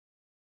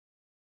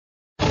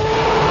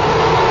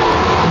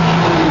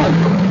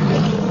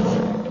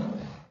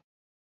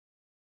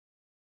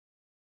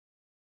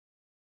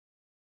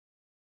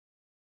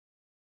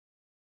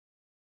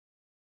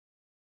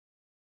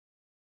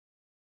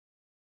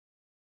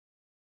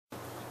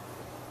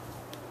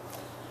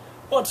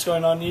What's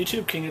going on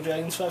YouTube? King of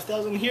Dragons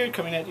 5000 here,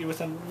 coming at you with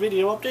a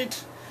video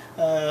update.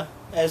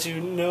 As you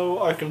know,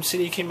 Arkham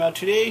City came out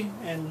today,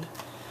 and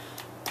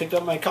picked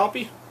up my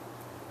copy,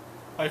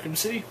 Arkham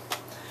City.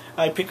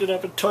 I picked it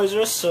up at Toys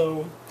R Us,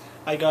 so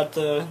I got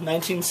the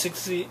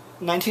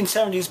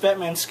 1970s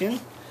Batman skin,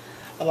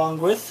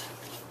 along with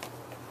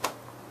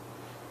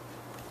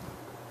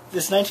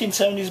this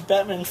 1970s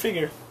Batman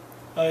figure.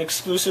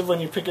 Exclusive when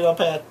you pick it up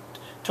at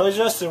Toys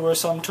R Us. There were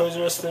some Toys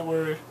R Us that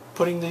were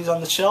putting these on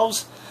the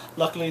shelves.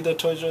 Luckily, the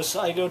Toys R Us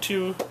I go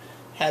to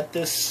had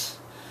this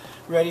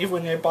ready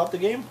when I bought the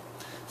game.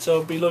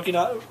 So be looking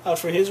out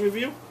for his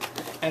review.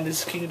 And this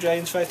is King of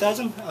Dragons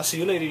 5000. I'll see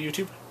you later,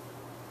 YouTube.